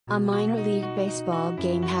A minor league baseball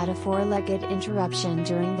game had a four-legged interruption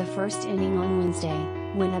during the first inning on Wednesday,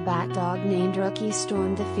 when a bat dog named Rookie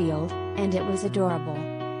stormed the field, and it was adorable.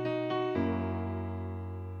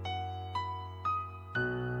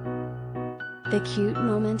 The cute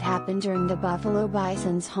moment happened during the Buffalo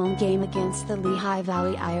Bisons' home game against the Lehigh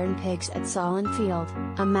Valley IronPigs at Sahlen Field,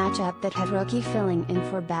 a matchup that had Rookie filling in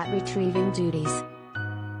for bat retrieving duties.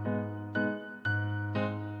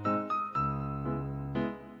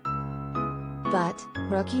 But,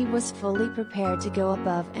 Rookie was fully prepared to go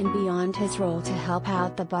above and beyond his role to help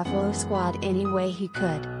out the Buffalo squad any way he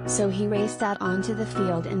could, so he raced out onto the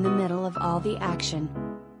field in the middle of all the action.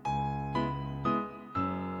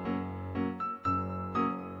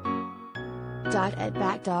 At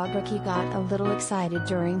bat dog Rookie got a little excited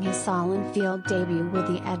during his Sahlen Field debut with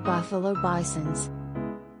the Buffalo Bisons.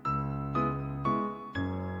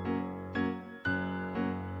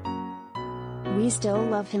 We still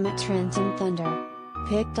love him at Trenton Thunder.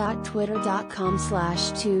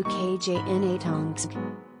 pic.twitter.com/2kjnatongs.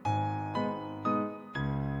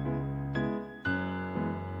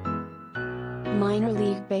 Minor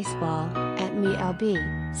League Baseball, at MLB,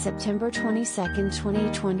 September 22,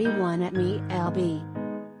 2021 at MLB.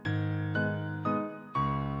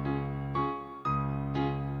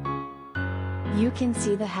 You can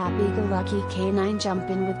see the happy-go-lucky canine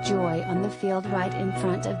jumping with joy on the field right in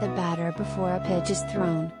front of the batter before a pitch is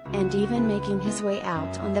thrown, and even making his way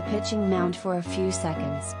out on the pitching mound for a few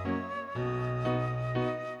seconds.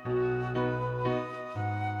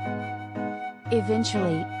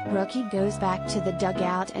 Eventually, Rookie goes back to the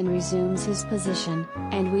dugout and resumes his position,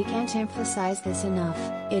 and we can't emphasize this enough,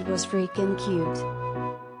 it was freaking cute.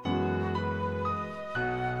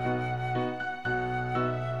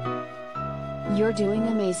 You're doing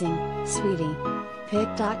amazing, sweetie.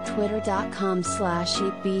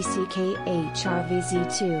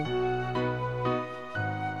 pic.twitter.com/ebckhrvz2.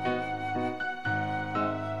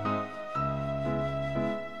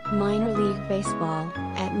 Minor League Baseball,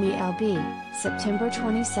 at MLB, September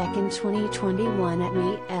 22, 2021 at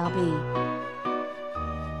MLB.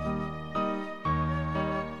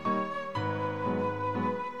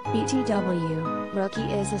 BTW,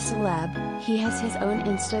 Rookie is a celeb. He has his own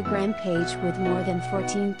Instagram page with more than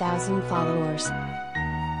 14,000 followers.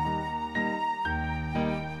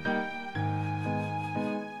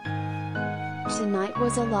 Tonight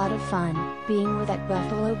was a lot of fun, being with at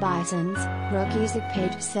Buffalo Bisons, Rookie's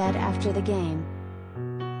page said after the game.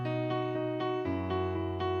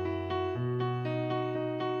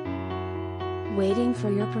 Waiting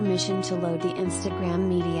for your permission to load the Instagram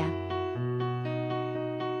media.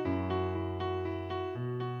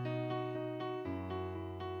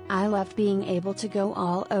 I loved being able to go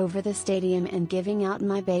all over the stadium and giving out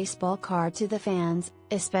my baseball card to the fans,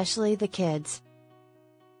 especially the kids.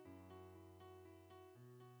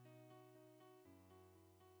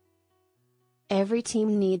 Every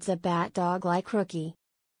team needs a bat dog like Rookie.